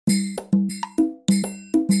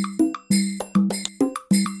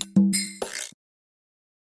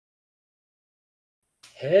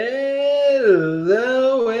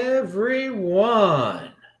Hello,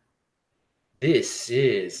 everyone. This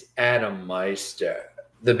is Adam Meister,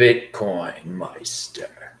 the Bitcoin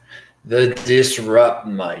Meister, the Disrupt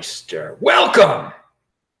Meister. Welcome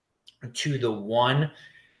to the One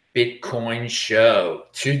Bitcoin Show.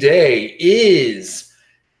 Today is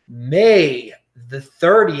May the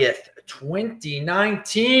 30th,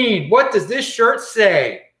 2019. What does this shirt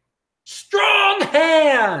say? Strong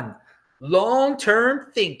hand.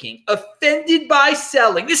 Long-term thinking, offended by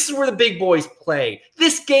selling. This is where the big boys play.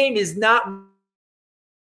 This game is not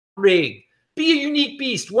rigged. Be a unique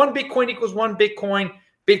beast. One Bitcoin equals one Bitcoin.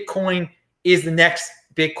 Bitcoin is the next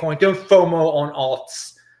Bitcoin. Don't FOMO on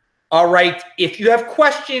alts. All right. If you have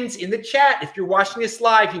questions in the chat, if you're watching this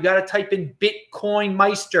live, you got to type in Bitcoin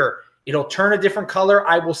Meister. It'll turn a different color.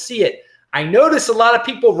 I will see it. I notice a lot of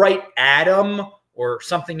people write Adam or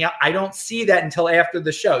something else. I don't see that until after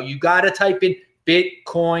the show. You got to type in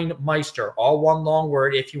Bitcoin Meister, all one long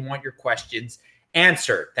word, if you want your questions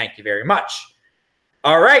answered. Thank you very much.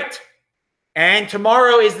 All right. And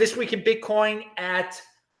tomorrow is This Week in Bitcoin at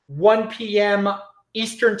 1 p.m.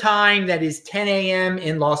 Eastern Time. That is 10 a.m.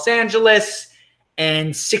 in Los Angeles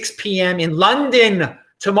and 6 p.m. in London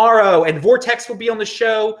tomorrow. And Vortex will be on the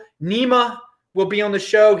show. Nima will be on the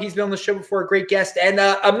show. He's been on the show before, a great guest. And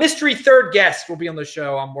a mystery third guest will be on the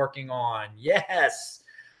show I'm working on. Yes.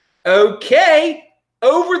 Okay.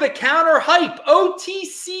 Over-the-counter hype.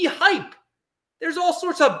 OTC hype. There's all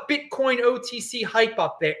sorts of Bitcoin OTC hype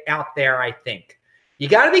out there, I think. You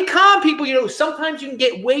got to be calm, people. You know, sometimes you can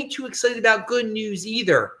get way too excited about good news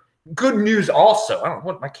either. Good news also. I don't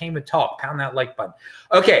know what I came to talk. Pound that like button.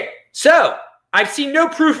 Okay. So I've seen no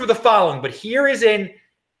proof of the following, but here is an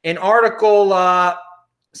article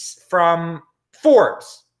from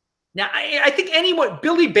Forbes. Now, I think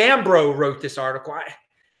Billy Bambro wrote this article,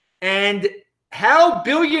 and how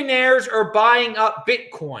billionaires are buying up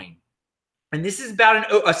Bitcoin. And this is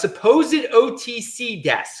about a supposed OTC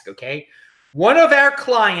desk, okay? One of our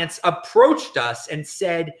clients approached us and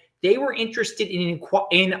said they were interested in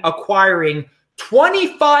acquiring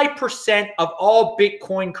 25% of all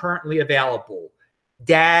Bitcoin currently available.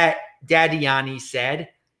 Dadiani said,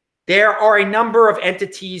 there are a number of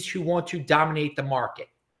entities who want to dominate the market.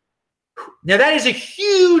 Now, that is a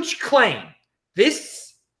huge claim.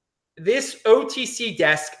 This OTC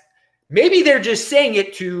desk, maybe they're just saying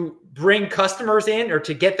it to bring customers in or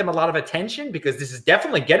to get them a lot of attention, because this is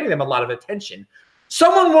definitely getting them a lot of attention.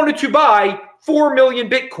 Someone wanted to buy 4 million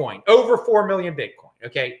Bitcoin, over 4 million Bitcoin,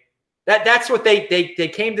 okay? That's what they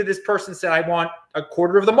came to this person and said, I want a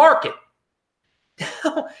quarter of the market.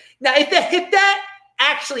 Now, if that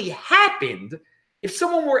actually happened, if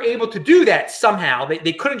someone were able to do that somehow,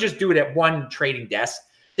 they couldn't just do it at one trading desk.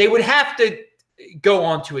 They would have to go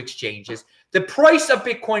on to exchanges. The price of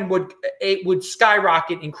Bitcoin would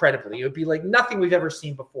skyrocket incredibly. It would be like nothing we've ever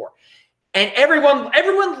seen before. And everyone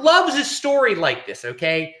loves a story like this,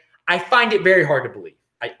 okay? I find it very hard to believe.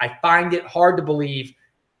 I find it hard to believe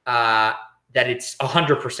that it's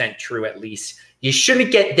 100% true, at least. You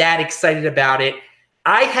shouldn't get that excited about it.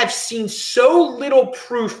 I have seen so little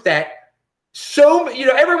proof that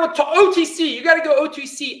everyone talk OTC, you got to go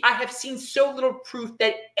OTC. I have seen so little proof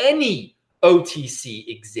that any OTC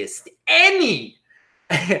exists, any.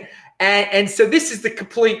 and so this is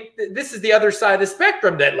the other side of the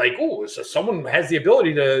spectrum, that like, oh, so someone has the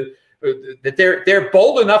ability to, that they're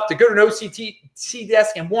bold enough to go to an OTC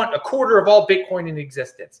desk and want a quarter of all Bitcoin in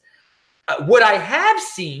existence. What I have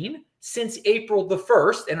seen since April the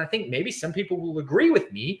 1st, and I think maybe some people will agree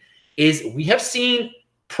with me, is we have seen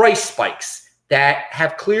price spikes that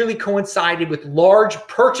have clearly coincided with large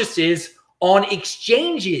purchases on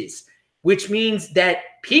exchanges, which means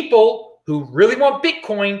that people who really want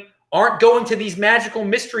Bitcoin aren't going to these magical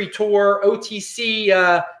mystery tour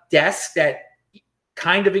OTC desks that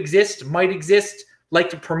kind of exist, might exist, like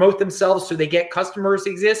to promote themselves so they get customers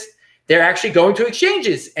exist. They're actually going to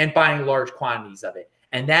exchanges and buying large quantities of it.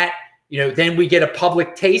 And that, then we get a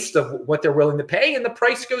public taste of what they're willing to pay, and the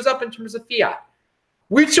price goes up in terms of fiat.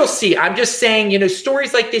 We shall see. I'm just saying,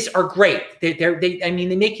 stories like this are great.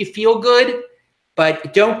 They make you feel good,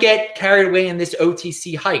 but don't get carried away in this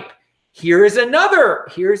OTC hype. Here's a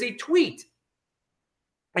tweet.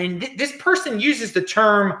 And this person uses the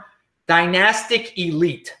term dynastic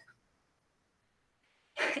elite.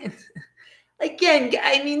 Again,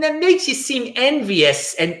 that makes you seem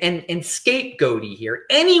envious and scapegoaty here.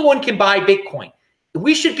 Anyone can buy Bitcoin.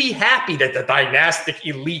 We should be happy that the dynastic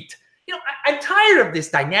elite, I'm tired of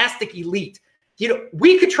this dynastic elite.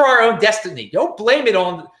 We control our own destiny. Don't blame it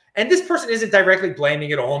on, and this person isn't directly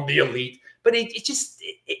blaming it on the elite, but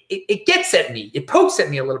it gets at me. It pokes at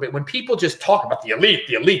me a little bit when people just talk about the elite,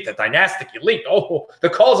 the dynastic elite. Oh, the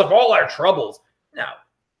cause of all our troubles. No.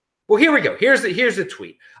 Well, here we go. Here's the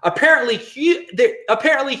tweet. Apparently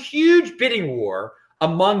huge bidding war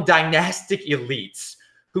among dynastic elites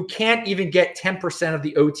who can't even get 10% of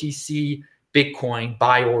the OTC Bitcoin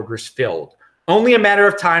buy orders filled. Only a matter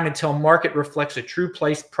of time until market reflects a true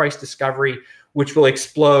price discovery, which will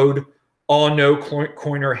explode. All no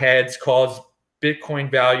coiner heads cause Bitcoin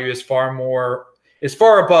value is far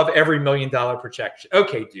above every $1 million projection.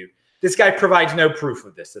 Okay, dude, this guy provides no proof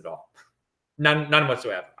of this at all. None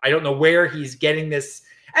whatsoever. I don't know where he's getting this.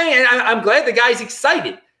 And I'm glad the guy's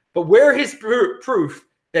excited, but where his proof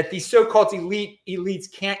that these so-called elites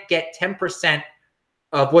can't get 10%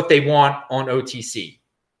 of what they want on OTC,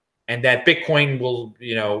 and that Bitcoin will,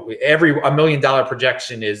 every $1 million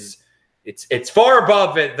projection is it's far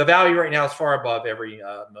above it. The value right now is far above every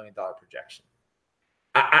 $1 million projection.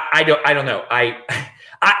 I don't know.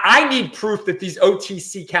 I need proof that these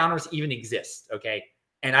OTC counters even exist. Okay.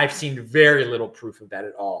 And I've seen very little proof of that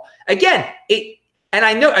at all. Again, and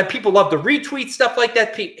I know people love to retweet stuff like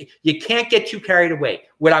that. You can't get too carried away.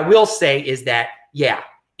 What I will say is that, yeah,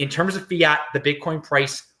 in terms of fiat, the Bitcoin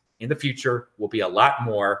price in the future will be a lot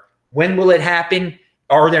more. When will it happen?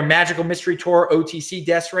 Are there magical mystery tour OTC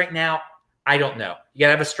desks right now? I don't know. You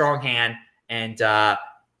gotta have a strong hand, and I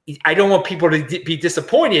don't want people to be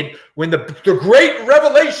disappointed when the great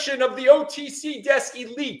revelation of the OTC desk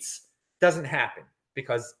elites doesn't happen,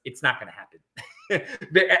 because it's not going to happen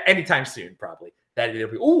anytime soon, probably. That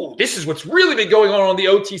it'll be, oh, this is what's really been going on the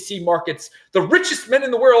OTC markets. The richest men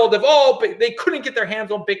in the world have they couldn't get their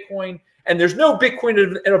hands on Bitcoin, and there's no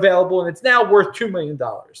Bitcoin available, and it's now worth $2 million.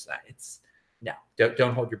 Don't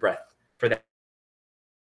hold your breath for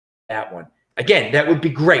that one. Again, that would be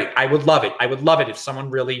great. I would love it. I would love it if someone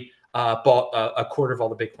really bought a quarter of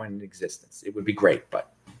all the Bitcoin in existence. It would be great,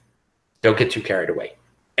 but don't get too carried away.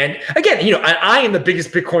 And again, I am the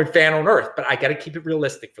biggest Bitcoin fan on earth, but I got to keep it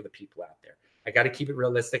realistic for the people out there. I got to keep it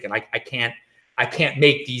realistic, and I can't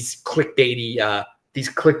make these clickbaity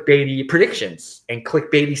predictions and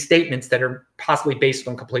clickbaity statements that are possibly based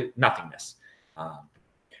on complete nothingness. All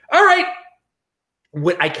right.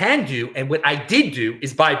 What I can do, and what I did do,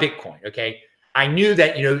 is buy Bitcoin. Okay. I knew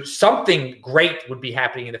that, something great would be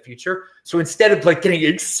happening in the future. So instead of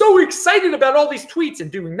getting so excited about all these tweets and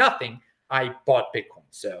doing nothing, I bought Bitcoin.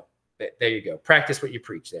 So there you go. Practice what you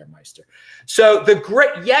preach there, Meister. So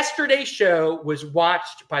yesterday's show was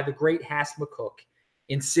watched by the great Hass McCook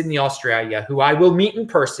in Sydney, Australia, who I will meet in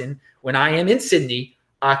person when I am in Sydney,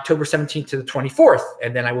 October 17th to the 24th.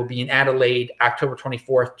 And then I will be in Adelaide, October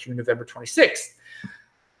 24th to November 26th.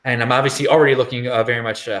 And I'm obviously already looking very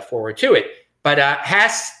much forward to it. But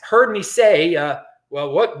Hass heard me say,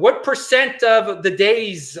 well, what percent of the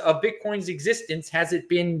days of Bitcoin's existence has it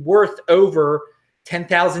been worth over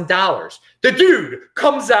 $10,000? The dude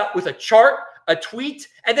comes out with a chart, a tweet,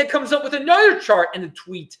 and then comes up with another chart and a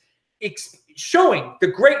tweet showing the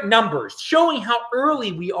great numbers, showing how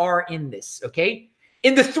early we are in this, okay?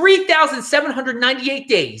 In the 3,798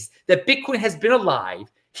 days that Bitcoin has been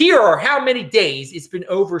alive, here are how many days it's been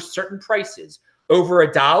over certain prices. Over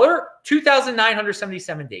 $1,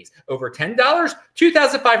 2,977 days. Over $10,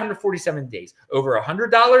 2,547 days. Over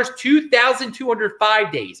 $100,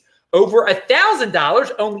 2,205 days. Over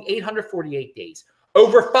 $1,000, only 848 days.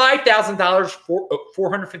 Over $5,000,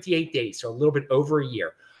 458 days, so a little bit over a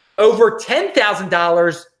year. Over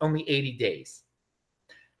 $10,000, only 80 days.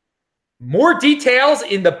 More details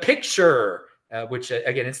in the picture, which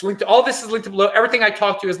again, it's linked to, all this is linked to below. Everything I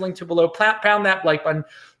talked to is linked to below. Pound that like button.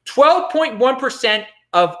 12.1%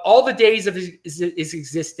 of all the days of his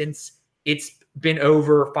existence, it's been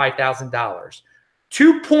over $5,000.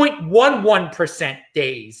 2.11%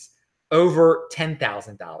 days over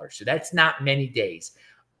 $10,000. So that's not many days.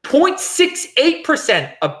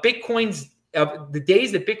 0.68% of the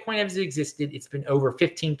days that Bitcoin has existed, it's been over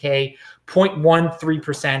 15K.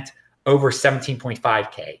 0.13% over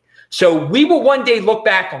 17.5K. So we will one day look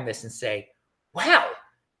back on this and say, wow,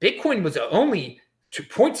 Bitcoin was only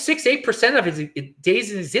 0.68% of his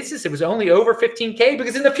days in existence. It was only over 15K,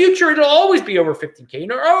 because in the future, it'll always be over 15K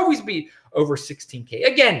and it'll always be over 16K.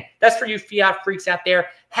 Again, that's for you fiat freaks out there.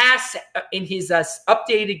 Hass, in his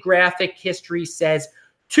updated graphic history, says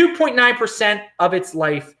 2.9% of its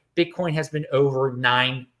life, Bitcoin has been over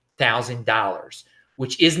 $9,000,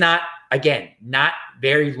 which is not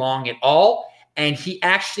very long at all. And he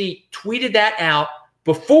actually tweeted that out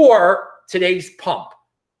before today's pump.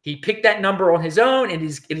 He picked that number on his own, and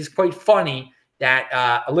it is quite funny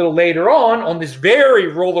that a little later on this very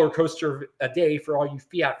roller coaster day for all you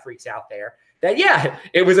fiat freaks out there, that, yeah,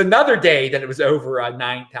 it was another day that it was over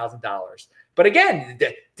 $9,000. But again,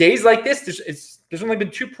 days like this, there's only been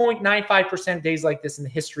 2.95% days like this in the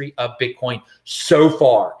history of Bitcoin so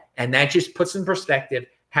far. And that just puts in perspective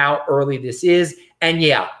how early this is. And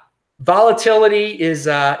yeah, volatility is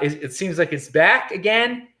it seems like it's back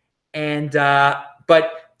again. And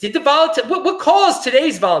but did the volatility, what caused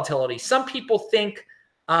today's volatility? Some people think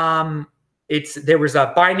there was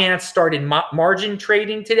a Binance started margin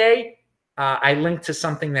trading today. I linked to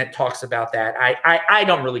something that talks about that. I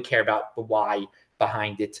don't really care about the why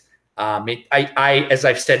behind it. As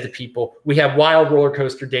I've said to people, we have wild roller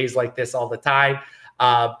coaster days like this all the time.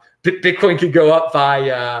 Bitcoin could go up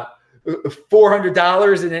by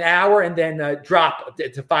 $400 in an hour and then drop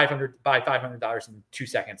to $500 in 2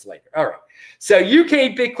 seconds later. All right. So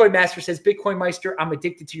UK Bitcoin Master says, Bitcoin Meister, I'm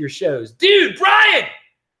addicted to your shows. Dude, Brian,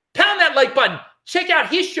 pound that like button. Check out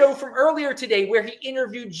his show from earlier today where he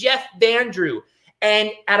interviewed Jeff Vandrew. And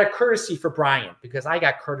out of courtesy for Brian, because I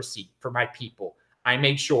got courtesy for my people, I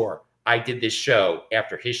made sure I did this show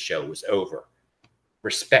after his show was over.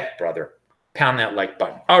 Respect, brother. Pound that like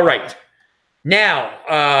button. All right. Now,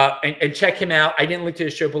 and check him out. I didn't link to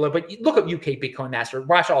his show below, but look up UK Bitcoin Master.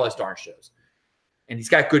 Watch all his darn shows. And he's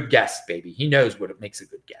got good guests, baby. He knows what makes a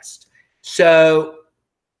good guest. So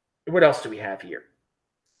what else do we have here?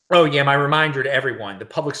 Oh, yeah, my reminder to everyone, the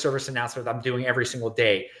public service announcement I'm doing every single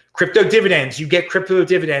day. Crypto dividends. You get crypto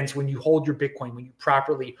dividends when you hold your Bitcoin, when you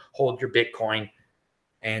properly hold your Bitcoin.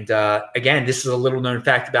 And again, this is a little known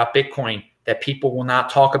fact about Bitcoin that people will not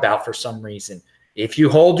talk about for some reason. If you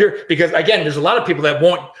hold because again, there's a lot of people that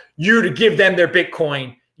want you to give them your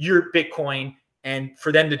Bitcoin, and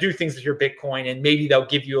for them to do things with your Bitcoin, and maybe they'll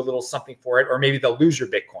give you a little something for it, or maybe they'll lose your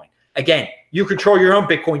Bitcoin. Again, you control your own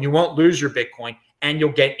Bitcoin. You won't lose your Bitcoin, and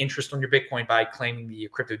you'll get interest on your Bitcoin by claiming the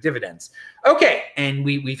crypto dividends. Okay, and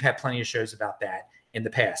we've had plenty of shows about that in the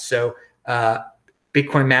past. So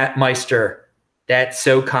Bitcoin Meister, that's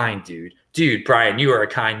so kind, dude. Dude, Brian, you are a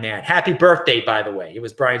kind man. Happy birthday, by the way. It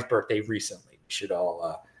was Brian's birthday recently.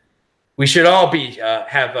 We should all be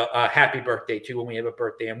have a happy birthday too when we have a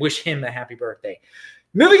birthday, and wish him a happy birthday.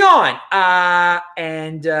 Moving on,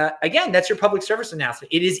 and again, that's your public service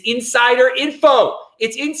announcement. It is insider info.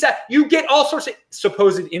 It's inside. You get all sorts of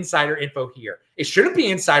supposed insider info here. It shouldn't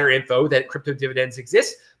be insider info that crypto dividends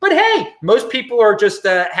exist, but hey, most people are just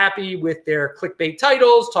happy with their clickbait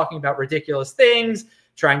titles, talking about ridiculous things,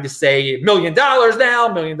 trying to say $1 million now,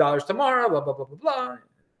 $1 million tomorrow, blah blah blah blah blah.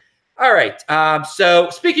 All right. So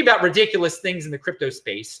speaking about ridiculous things in the crypto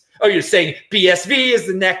space, you're saying BSV is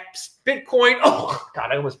the next Bitcoin. Oh,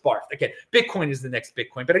 God, I almost barfed. Again, Bitcoin is the next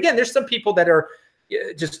Bitcoin. But again, there's some people that are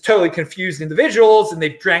just totally confused individuals, and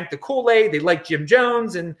they've drank the Kool-Aid. They like Jim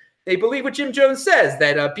Jones, and they believe what Jim Jones says,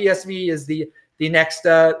 that BSV is the next,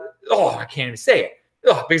 I can't even say it.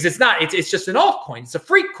 Because it's not. It's just an altcoin. It's a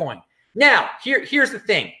freak coin. Now, here's the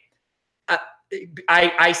thing.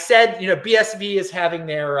 I said, BSV is having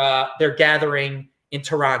their gathering in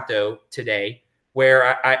Toronto today,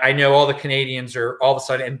 where I know all the Canadians are all of a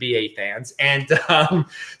sudden NBA fans. And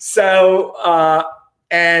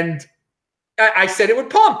and I said it would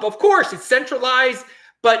pump. Of course, it's centralized.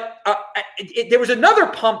 But there was another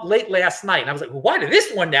pump late last night. And I was like, well, why did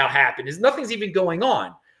this one now happen? Nothing's even going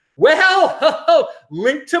on. Well,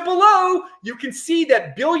 linked to below, you can see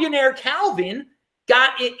that billionaire Calvin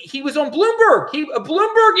got it. He was on Bloomberg.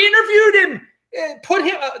 Bloomberg interviewed him, put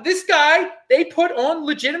him. This guy they put on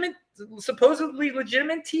supposedly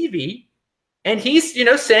legitimate TV, and he's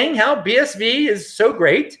saying how BSV is so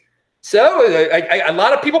great. So a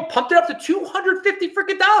lot of people pumped it up to $250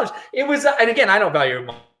 freaking dollars. It was, and again, I don't value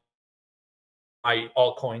my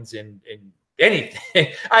altcoins in anything.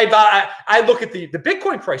 I look at the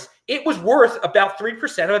Bitcoin price. It was worth about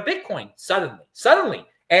 3% of a Bitcoin suddenly.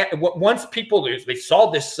 And once people they saw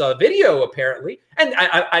this video apparently, and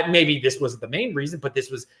I maybe this wasn't the main reason, but this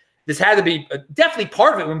had to be definitely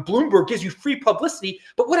part of it when Bloomberg gives you free publicity.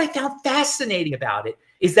 But what I found fascinating about it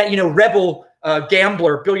is that rebel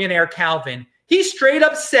gambler billionaire Calvin, he straight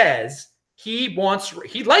up says he likes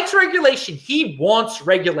regulation. He wants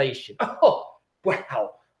regulation. Oh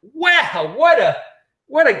wow, what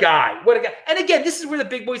a guy! And again, this is where the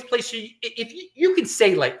big boys play. So if you can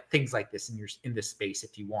say things like this in this space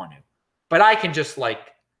if you want to, but I can just let's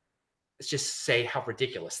just say how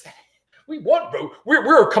ridiculous that is.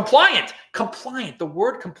 We're compliant. The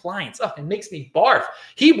word compliance. Oh, it makes me barf.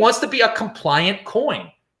 He wants to be a compliant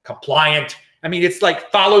coin. Compliant. I mean, it's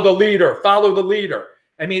like follow the leader.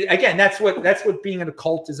 I mean, again, that's what being in a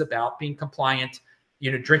cult is about. Being compliant.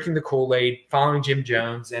 drinking the Kool-Aid, following Jim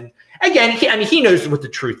Jones. And again, he knows what the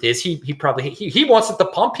truth is. He probably wants it to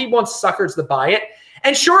pump. He wants suckers to buy it.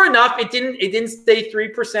 And sure enough, it didn't stay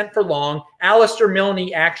 3% for long. Alistair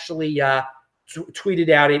Milne actually tweeted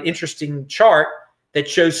out an interesting chart that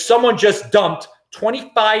shows someone just dumped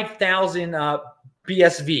 25,000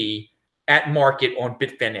 BSV at market on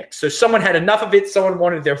Bitfinex. So someone had enough of it. Someone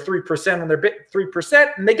wanted their 3% on their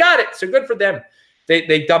 3%, and they got it. So good for them.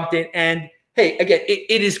 They dumped it. And hey, again,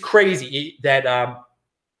 it is crazy that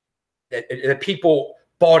that people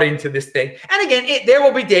bought into this thing. And again, there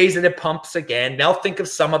will be days that it pumps again. They'll think of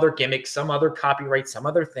some other gimmick, some other copyright, some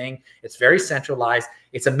other thing. It's very centralized.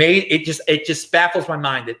 It's amazing. It just baffles my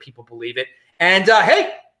mind that people believe it. And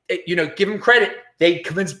hey, give them credit. They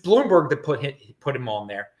convinced Bloomberg to put him on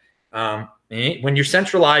there. When you're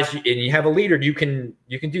centralized and you have a leader, you can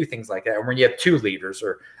do things like that. Or when you have two leaders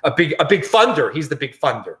or a big funder, he's the big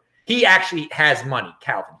funder. He actually has money,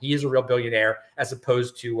 Calvin. He is a real billionaire, as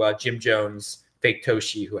opposed to Jim Jones, fake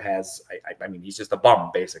Toshi, who has, he's just a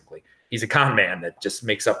bum, basically. He's a con man that just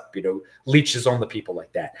makes up, leeches on the people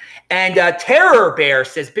like that. And Terror Bear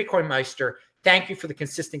says, Bitcoin Meister, thank you for the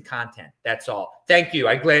consistent content. That's all. Thank you.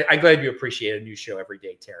 I'm glad you appreciate a new show every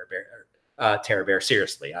day, Terror Bear.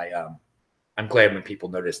 Seriously, I'm glad when people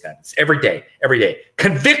notice that. It's every day.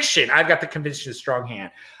 Conviction. I've got the conviction, strong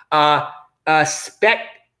hand.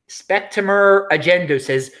 Spectimer Agendo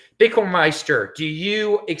says, Bitcoin Meister, do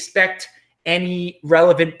you expect any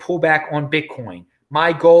relevant pullback on Bitcoin?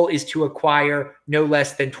 My goal is to acquire no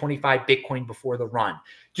less than 25 Bitcoin before the run.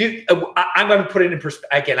 I'm going to put it in perspective.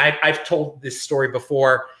 Again, I've told this story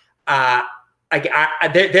before.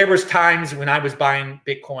 There was times when I was buying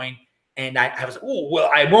Bitcoin and I was,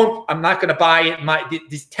 I'm not going to buy it.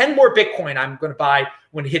 These 10 more Bitcoin I'm going to buy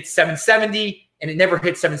when it hits 770, and it never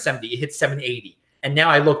hit 770. It hit 780. And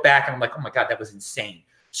now I look back and I'm like, oh my God, that was insane.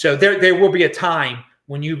 So there will be a time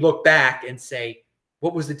when you look back and say,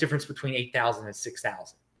 what was the difference between 8,000 and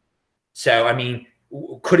 6,000? So,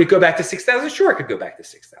 could it go back to 6,000? Sure, it could go back to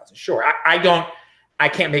 6,000. Sure. I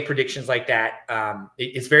can't make predictions like that.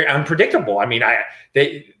 It's very unpredictable.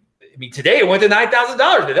 Today it went to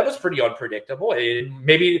 $9,000. That was pretty unpredictable.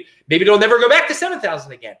 Maybe it'll never go back to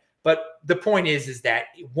 7,000 again. But the point is that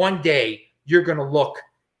one day you're going to look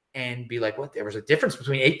and be like, what? There was a difference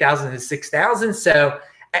between 8,000 and 6,000. So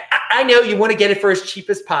I know you want to get it for as cheap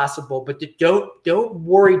as possible, but don't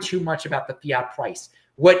worry too much about the fiat price.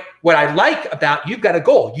 What I like about, you've got a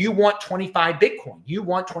goal. You want 25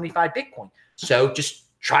 Bitcoin. So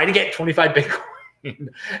just try to get 25 Bitcoin.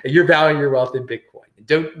 You're valuing your wealth in Bitcoin.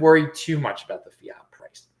 Don't worry too much about the fiat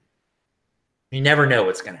price. You never know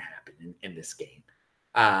what's going to happen in this game.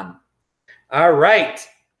 All right.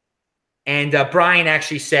 And Brian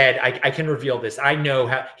actually said, I can reveal this. I know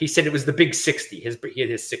how he said it was the big 60. He had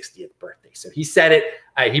his 60th birthday. So he said it.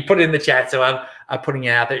 He put it in the chat. So I'm putting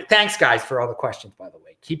it out there. Thanks, guys, for all the questions, by the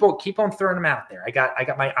way. Keep on throwing them out there. I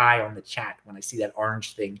got my eye on the chat when I see that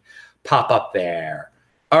orange thing pop up there.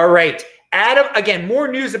 All right. Adam, again, more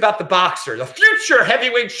news about the boxer, the future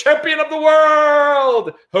heavyweight champion of the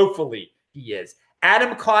world. Hopefully he is.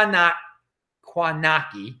 Adam Kwanaki.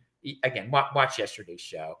 Again, watch yesterday's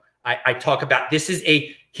show. I talk about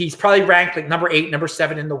he's probably ranked like number 8, number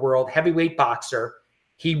 7 in the world, heavyweight boxer.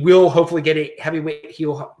 He will hopefully get a heavyweight.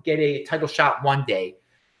 He'll get a title shot one day.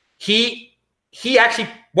 He actually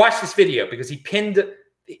watched this video because he pinned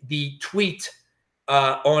the tweet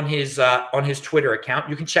on his Twitter account.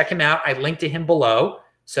 You can check him out. I linked to him below.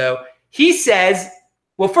 So he says,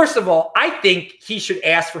 well, first of all, I think he should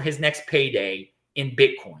ask for his next payday in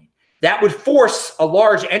Bitcoin. That would force a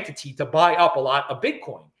large entity to buy up a lot of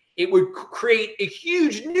Bitcoin. It would create a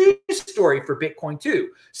huge news story for Bitcoin too.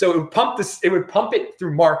 So it would pump it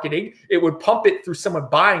through marketing. It would pump it through someone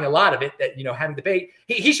buying a lot of it that, having debate.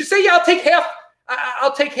 He should say, yeah, I'll take half.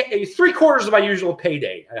 I'll take 3/4 of my usual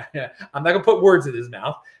payday. I'm not going to put words in his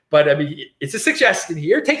mouth, but it's a suggestion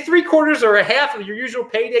here. Take 3/4 or a half of your usual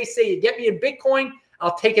payday. Say you get me in Bitcoin.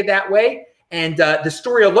 I'll take it that way. And the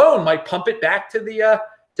story alone might pump it back to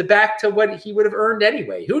back to what he would have earned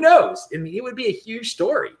anyway. Who knows? It would be a huge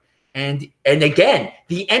story. And again,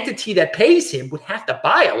 the entity that pays him would have to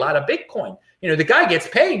buy a lot of Bitcoin. The guy gets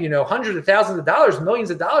paid, hundreds of thousands of dollars, millions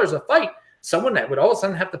of dollars a fight. Someone that would all of a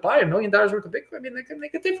sudden have to buy $1 million worth of Bitcoin, that could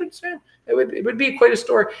make a difference, man. It would be quite a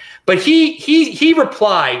story. But he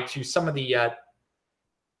replied to some of the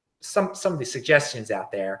some of the suggestions out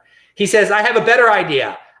there. He says, I have a better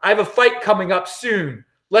idea. I have a fight coming up soon.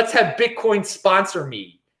 Let's have Bitcoin sponsor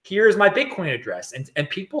me. Here's my Bitcoin address. And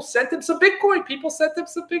people sent him some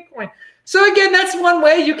Bitcoin. So again, that's one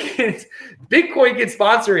way you can, Bitcoin can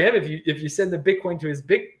sponsor him if you send the Bitcoin to his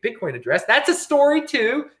Bitcoin address. That's a story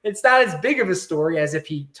too. It's not as big of a story as if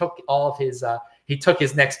he took all of his, he took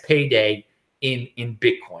his next payday in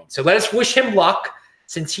Bitcoin. So let us wish him luck,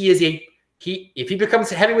 since he is if he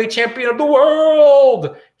becomes a heavyweight champion of the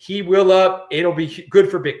world, he will, it'll be good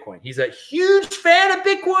for Bitcoin. He's a huge fan of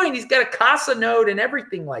Bitcoin. He's got a Casa node and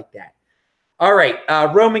everything like that. All right.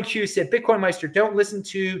 Roman Q said, Bitcoin Meister, don't listen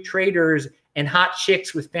to traders and hot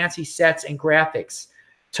chicks with fancy sets and graphics.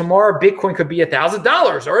 Tomorrow, Bitcoin could be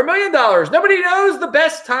 $1,000 or $1 million. Nobody knows the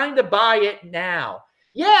best time to buy it now.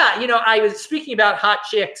 Yeah. I was speaking about hot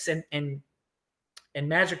chicks and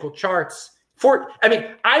magical charts.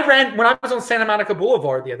 I ran, when I was on Santa Monica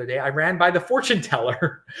Boulevard the other day, I ran by the fortune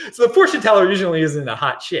teller. So the fortune teller usually isn't a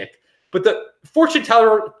hot chick, but the fortune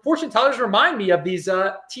tellers remind me of these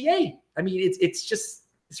TA. I mean, it's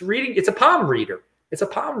reading. It's a palm reader. It's a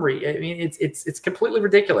palm read. I mean, it's completely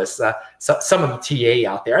ridiculous. Some of the TA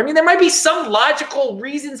out there. I mean, there might be some logical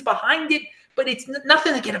reasons behind it, but it's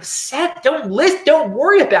nothing to get upset. Don't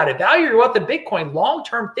worry about it. Value your wealth in Bitcoin,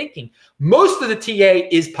 long-term thinking. Most of the TA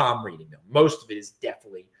is palm reading, though. Most of it is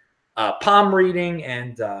definitely palm reading.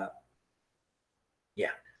 And yeah.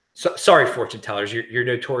 So, sorry, fortune tellers. You're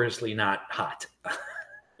notoriously not hot.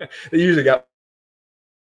 They usually got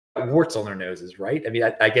warts on their noses, right? I mean,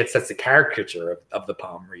 I guess that's the caricature of the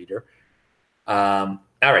palm reader. All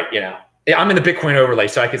right. I'm in the Bitcoin overlay,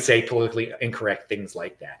 so I could say politically incorrect things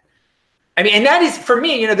like that. I mean, and that is, for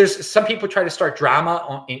me, there's some people try to start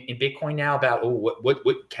drama in Bitcoin now about,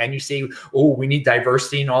 what can you say? Oh, we need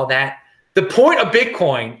diversity and all that. The point of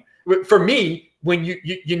Bitcoin, for me, when you're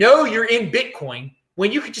in Bitcoin,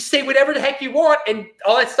 when you could just say whatever the heck you want and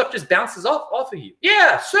all that stuff just bounces off of you.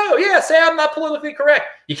 Yeah, say I'm not politically correct.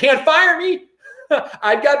 You can't fire me.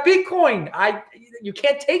 I've got Bitcoin. You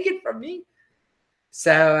can't take it from me.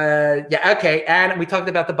 So, yeah, okay. And we talked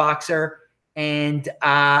about the boxer, and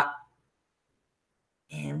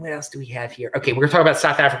what else do we have here? Okay, we're going to talk about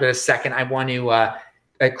South Africa in a second. I want to,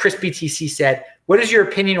 Chris BTC said, what is your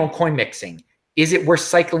opinion on coin mixing? Is it worth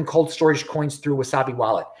cycling cold storage coins through Wasabi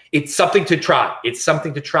Wallet? It's something to try.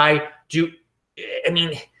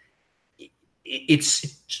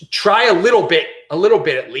 Try a little bit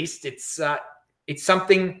at least. It's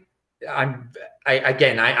something. I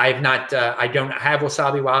don't have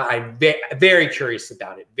Wasabi Wallet. I'm very curious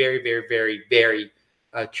about it. Very, very, very, very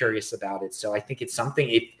curious about it. So I think it's something,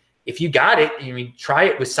 if you got it, try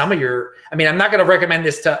it with some of your, I'm not going to recommend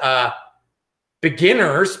this to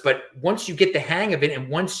beginners, but once you get the hang of it and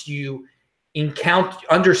once you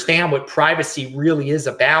understand what privacy really is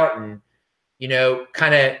about, and,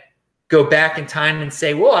 kind of go back in time and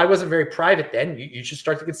say, well, I wasn't very private then. You should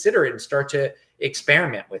start to consider it and start to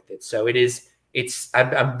experiment with it. So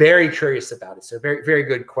I'm very curious about it. So very, very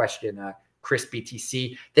good question, Chris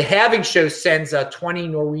BTC. The Halving Show sends 20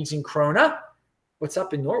 Norwegian krona. What's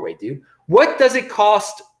up in Norway, dude? What does it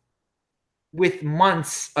cost with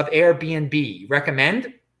months of Airbnb?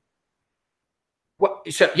 Recommend?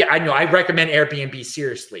 So yeah, I know. I recommend Airbnb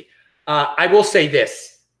seriously. I will say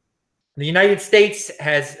this. The United States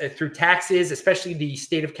has, through taxes, especially the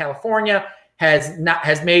state of California, has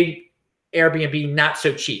made Airbnb not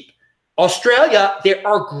so cheap. Australia, there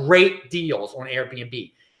are great deals on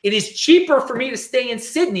Airbnb. It is cheaper for me to stay in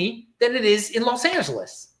Sydney than it is in Los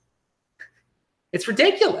Angeles. It's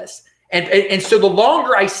ridiculous. And so the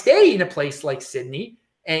longer I stay in a place like Sydney,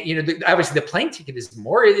 and obviously the plane ticket is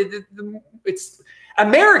more. It's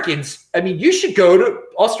Americans. You should go to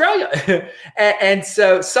Australia, and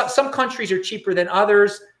so some countries are cheaper than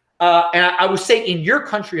others. And I would say in your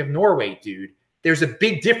country of Norway, dude, there's a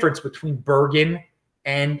big difference between Bergen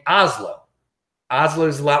and Oslo. Oslo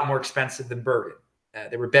is a lot more expensive than Bergen.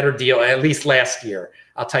 There were better deals, at least last year.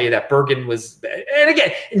 I'll tell you that Bergen was, and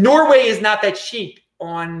again, Norway is not that cheap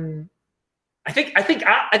on. I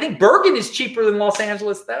think Bergen is cheaper than Los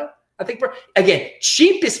Angeles, though. I think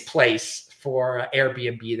cheapest place for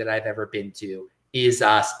Airbnb that I've ever been to is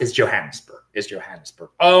Johannesburg.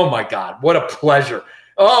 Oh my God, what a pleasure!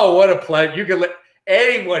 Oh, what a pleasure!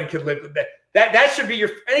 Anyone could live with that. That should be your.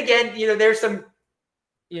 And again, there's some,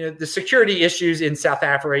 the security issues in South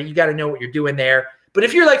Africa. You got to know what you're doing there. But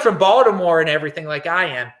if you're like from Baltimore and everything like I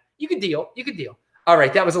am, you can deal. All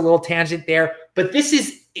right, that was a little tangent there. But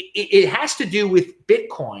it has to do with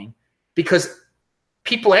Bitcoin, because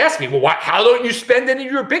people ask me, well, how don't you spend any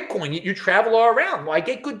of your Bitcoin? You travel all around. Well, I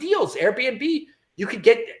get good deals. Airbnb, you could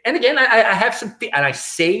get, and again, I have some, and I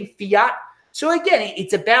save fiat. So again,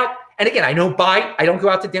 it's about, and again, I don't go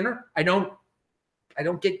out to dinner. I I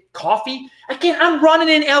don't get coffee. I'm running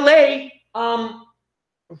in LA,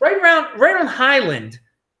 right on Highland,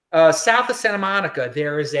 south of Santa Monica.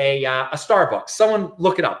 There is a Starbucks. Someone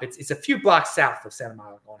look it up. It's a few blocks south of Santa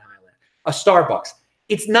Monica on Highland. A Starbucks.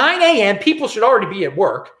 It's 9 a.m. People should already be at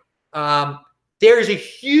work. There's a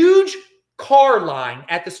huge car line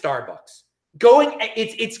at the Starbucks.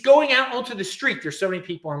 It's going out onto the street. There's so many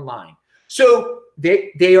people in line. So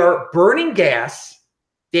they are burning gas.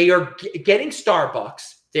 They are getting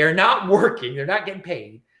Starbucks. They're not working. They're not getting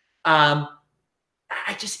paid.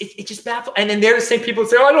 It just baffles. And then they're the same people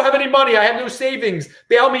that say, "Oh, I don't have any money. I have no savings.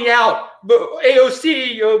 Bail me out.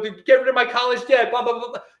 AOC, get rid of my college debt." Blah blah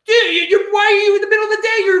blah. Dude, why are you in the middle of the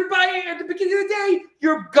day? You're buying at the beginning of the day.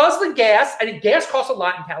 You're guzzling gas. I mean, gas costs a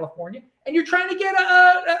lot in California, and you're trying to get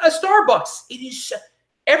a Starbucks. It is.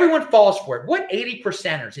 Everyone falls for it. What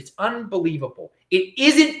 80%ers? It's unbelievable. It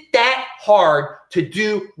isn't that hard to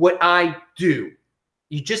do what I do.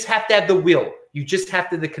 You just have to have the will. You just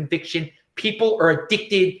have to have the conviction. People are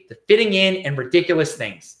addicted to fitting in and ridiculous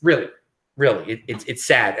things. Really, it's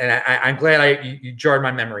sad. And I'm glad you jarred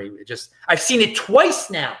my memory. I've seen it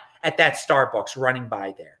twice now at that Starbucks running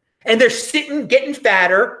by there. And they're sitting, getting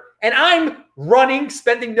fatter, and I'm running,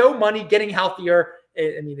 spending no money, getting healthier.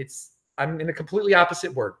 I mean, I'm in a completely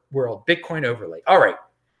opposite world. Bitcoin overlay. All right.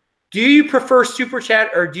 Do you prefer Super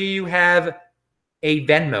Chat or do you have a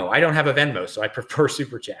Venmo? I don't have a Venmo, so I prefer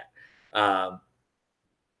Super Chat. I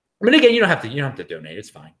mean, again, you don't have to donate.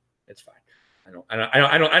 It's fine. It's fine. I don't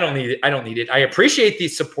need it. I don't need it. I appreciate the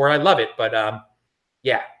support. I love it. But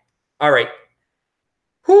yeah. All right.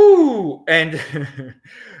 Whoo. And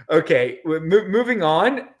okay. Moving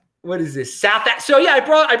on. What is this? So yeah, I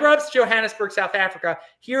brought up Johannesburg, South Africa.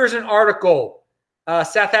 Here's an article.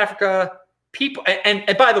 South Africa people,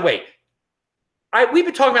 and by the way, we've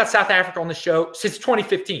been talking about South Africa on the show since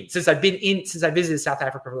 2015, since I visited South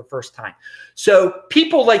Africa for the first time. So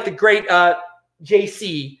people like the great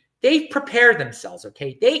JC, they've prepared themselves.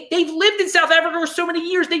 Okay, they've lived in South Africa for so many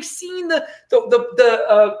years. They've seen the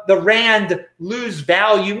rand lose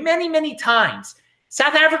value many times.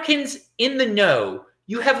 South Africans in the know.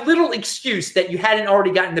 You have little excuse that you hadn't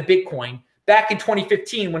already gotten the Bitcoin back in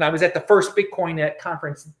 2015 when I was at the first Bitcoin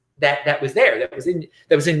conference that was there. That was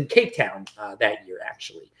in Cape Town that year,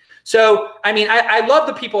 actually. So, I mean, I love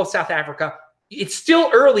the people of South Africa. It's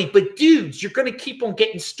still early, but dudes, you're going to keep on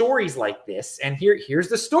getting stories like this. And here's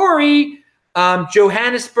the story.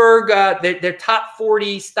 Johannesburg, their top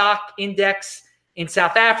 40 stock index in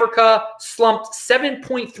South Africa slumped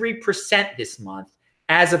 7.3% this month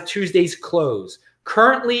as of Tuesday's close.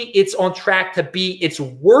 Currently, it's on track to be its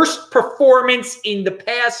worst performance in the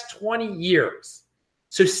past 20 years.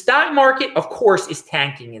 So stock market, of course, is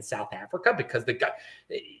tanking in South Africa because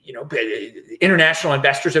international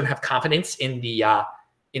investors don't have confidence in the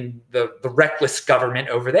reckless government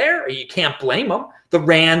over there. You can't blame them. The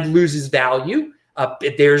rand loses value.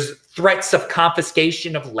 There's threats of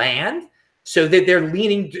confiscation of land. So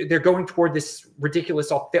they're going toward this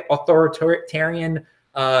ridiculous authoritarian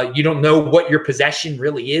you don't know what your possession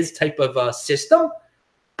really is type of system.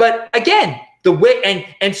 But again, the way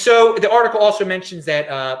and so the article also mentions that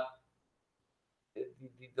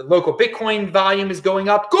the local Bitcoin volume is going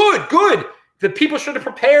up. Good. The people should have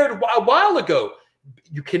prepared a while ago.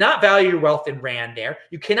 You cannot value your wealth in rand there.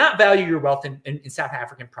 You cannot value your wealth in South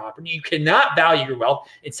African property. You cannot value your wealth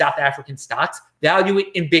in South African stocks. Value it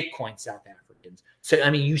in Bitcoin, South Africans. So,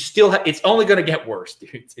 I mean, you still have, it's only going to get worse,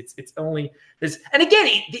 dude. It's only, there's, and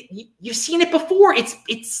again, you've seen it before. It's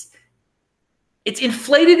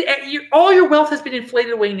inflated. All your wealth has been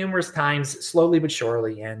inflated away numerous times, slowly but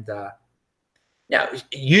surely. And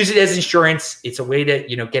use it as insurance. It's a way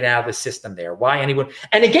to, get out of the system there. Why anyone?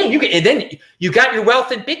 And again, you got your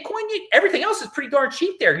wealth in Bitcoin. Everything else is pretty darn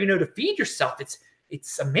cheap there. To feed yourself,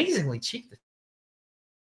 it's amazingly cheap to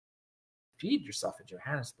feed yourself in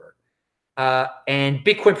Johannesburg. And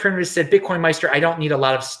Bitcoin Primitive said, Bitcoin Meister, I don't need a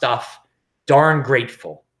lot of stuff. Darn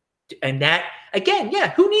grateful. And that, again,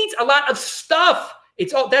 who needs a lot of stuff?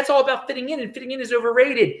 That's all about fitting in, and fitting in is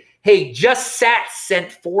overrated. Hey, Just Sat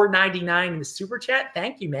sent $4.99 in the super chat.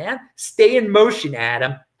 Thank you, man. Stay in motion,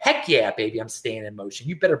 Adam. Heck yeah, baby, I'm staying in motion.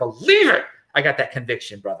 You better believe it. I got that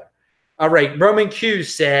conviction, brother. All right, Roman Q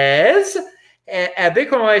says,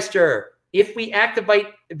 Bitcoin Meister, if we activate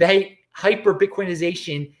the hyper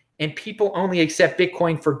Bitcoinization and people only accept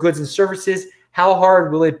Bitcoin for goods and services, how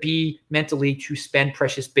hard will it be mentally to spend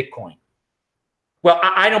precious Bitcoin? Well,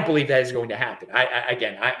 I don't believe that is going to happen.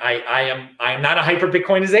 I am not a hyper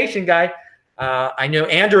Bitcoinization guy. I know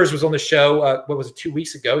Anders was on the show. 2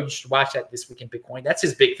 weeks ago? You should watch that This Week in Bitcoin. That's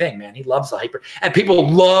his big thing, man. He loves the hyper, and people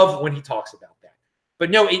love when he talks about that. But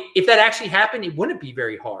no, if that actually happened, it wouldn't be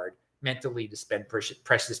very hard mentally to spend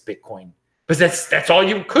precious Bitcoin, because that's all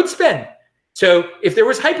you could spend. So if there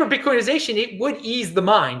was hyper Bitcoinization, it would ease the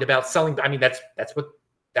mind about selling. I mean,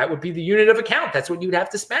 that would be the unit of account. That's what you'd have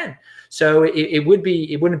to spend. So it wouldn't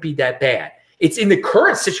be that bad. It's in the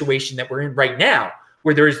current situation that we're in right now,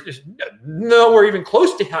 where there is nowhere even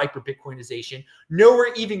close to hyper Bitcoinization,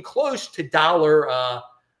 nowhere even close to dollar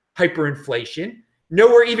hyperinflation,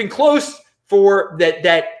 nowhere even close for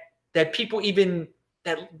that people even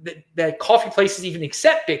that coffee places even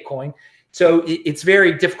accept Bitcoin. So it's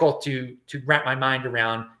very difficult to wrap my mind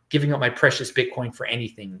around giving up my precious Bitcoin for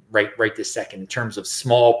anything right this second in terms of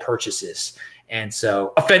small purchases. And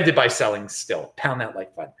so offended by selling still. Pound that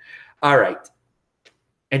like button. All right.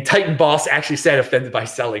 And Titan Boss actually said offended by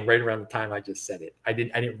selling right around the time I just said it. I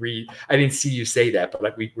didn't see you say that,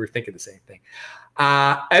 but we were thinking the same thing.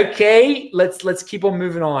 Okay, let's keep on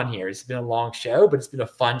moving on here. It's been a long show, but it's been a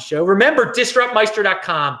fun show. Remember,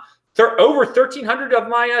 disruptmeister.com. Over 1,300 of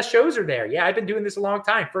my shows are there. Yeah, I've been doing this a long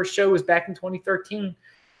time. First show was back in 2013.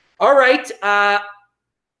 All right.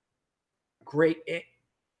 Great.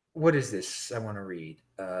 What is this? I want to read.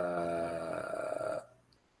 Oh,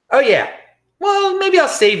 yeah. Well, maybe I'll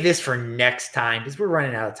save this for next time because we're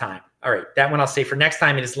running out of time. All right. That one I'll save for next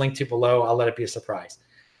time. It is linked to below. I'll let it be a surprise.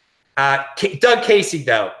 Doug Casey,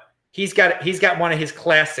 though, he's got one of his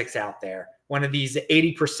classics out there. One of these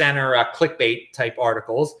 80%er clickbait type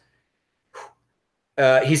articles.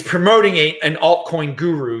 He's promoting an altcoin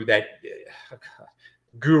guru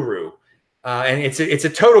and it's a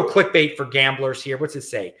total clickbait for gamblers here. What's it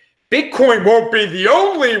say? Bitcoin won't be the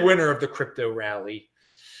only winner of the crypto rally.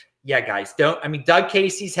 Yeah, guys, Doug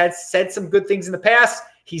Casey's had said some good things in the past.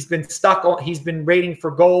 He's been he's been waiting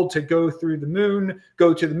for gold to go to the moon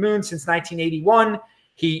since 1981.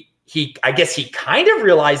 I guess he kind of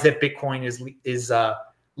realized that Bitcoin is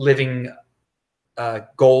living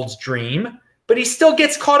gold's dream, but he still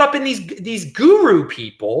gets caught up in these guru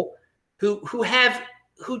people who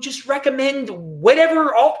just recommend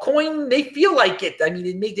whatever altcoin they feel like it. I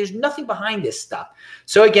mean, there's nothing behind this stuff.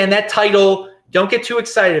 So again, that title, don't get too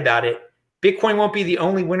excited about it. Bitcoin won't be the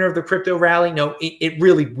only winner of the crypto rally. No, it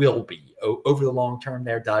really will be over the long term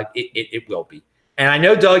there, Doug. It will be. And I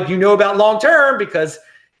know, Doug, you know about long term because,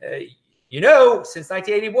 since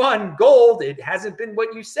 1981, gold, it hasn't been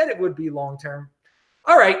what you said it would be long term.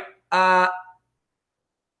 All right.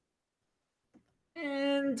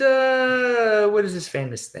 What is this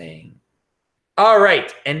famous thing? All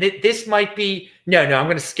right. And this might be, no, I'm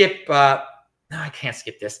going to skip. No, I can't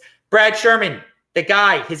skip this. Brad Sherman, the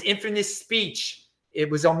guy, his infamous speech. It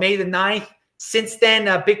was on May the 9th. Since then,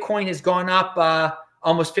 Bitcoin has gone up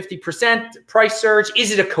almost 50% price surge.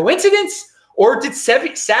 Is it a coincidence? Or did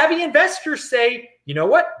savvy investors say, you know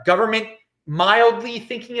what? Government mildly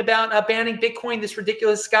thinking about banning Bitcoin. This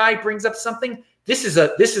ridiculous guy brings up something. This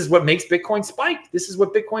is what makes Bitcoin spike. This is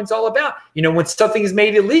what Bitcoin's all about. When something is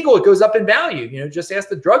made illegal, it goes up in value. Just ask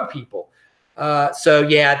the drug people. So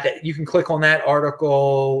yeah, you can click on that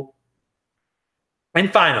article. And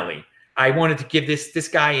finally, I wanted to give this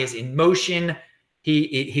guy is in motion.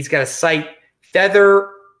 He's got a site,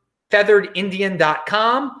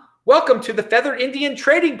 featheredindian.com. Welcome to the Feathered Indian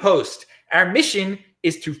Trading Post. Our mission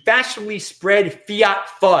is to fashionably spread fiat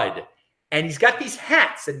FUD. And he's got these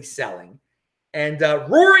hats that he's selling. And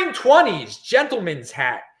Roaring 20s gentleman's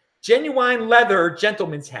hat, genuine leather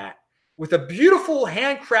gentleman's hat with a beautiful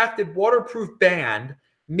handcrafted waterproof band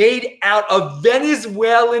made out of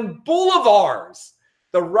Venezuelan bolivars.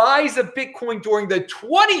 The rise of Bitcoin during the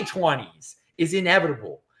 2020s is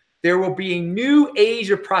inevitable. There will be a new age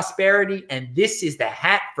of prosperity, and this is the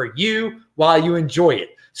hat for you while you enjoy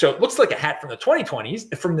it. So it looks like a hat from the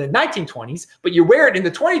 2020s, from the 1920s, but you wear it in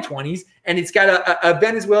the 2020s, and it's got a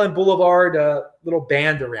Venezuelan boulevard little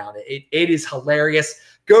band around it. It is hilarious.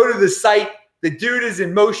 Go to the site. The dude is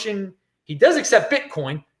in motion. He does accept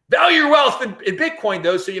Bitcoin. Value your wealth in Bitcoin,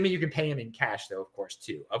 though. So you can pay him in cash, though, of course,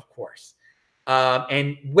 too. Of course.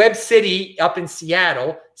 And Web City up in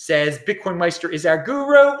Seattle says Bitcoin Meister is our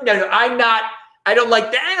guru. No, I'm not. I don't like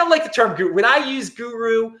that. I don't like the term guru. When I use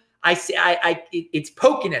guru, I say it's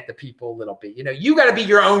poking at the people a little bit. You got to be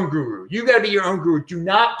your own guru. You got to be your own guru. Do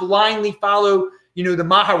not blindly follow, the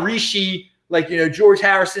Maharishi like George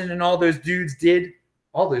Harrison and all those dudes did.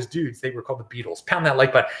 All those dudes, they were called the Beatles. Pound that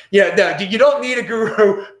like button. Yeah, no, you don't need a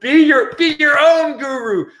guru. Be your own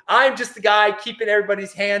guru. I'm just the guy keeping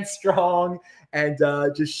everybody's hands strong and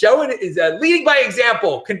just showing it is leading by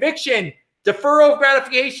example, conviction, deferral of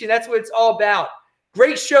gratification. That's what it's all about.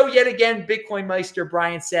 Great show yet again, Bitcoin Meister.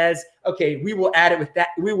 Brian says, okay, we will add it with that.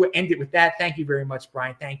 We will end it with that. Thank you very much,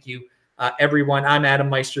 Brian. Thank you. everyone. I'm Adam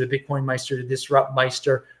Meister, the Bitcoin Meister, the Disrupt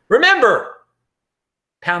Meister. Remember,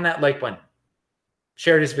 pound that like button.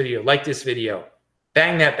 Share this video. Like this video.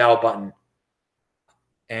 Bang that bell button.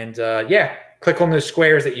 And yeah, click on those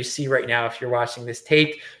squares that you see right now if you're watching this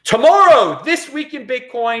tape. Tomorrow, This Week in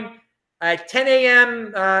Bitcoin at 10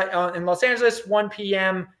 a.m. In Los Angeles, 1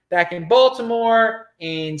 p.m. back in Baltimore,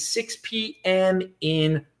 and 6 p.m.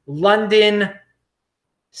 in London.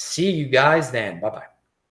 See you guys then. Bye-bye.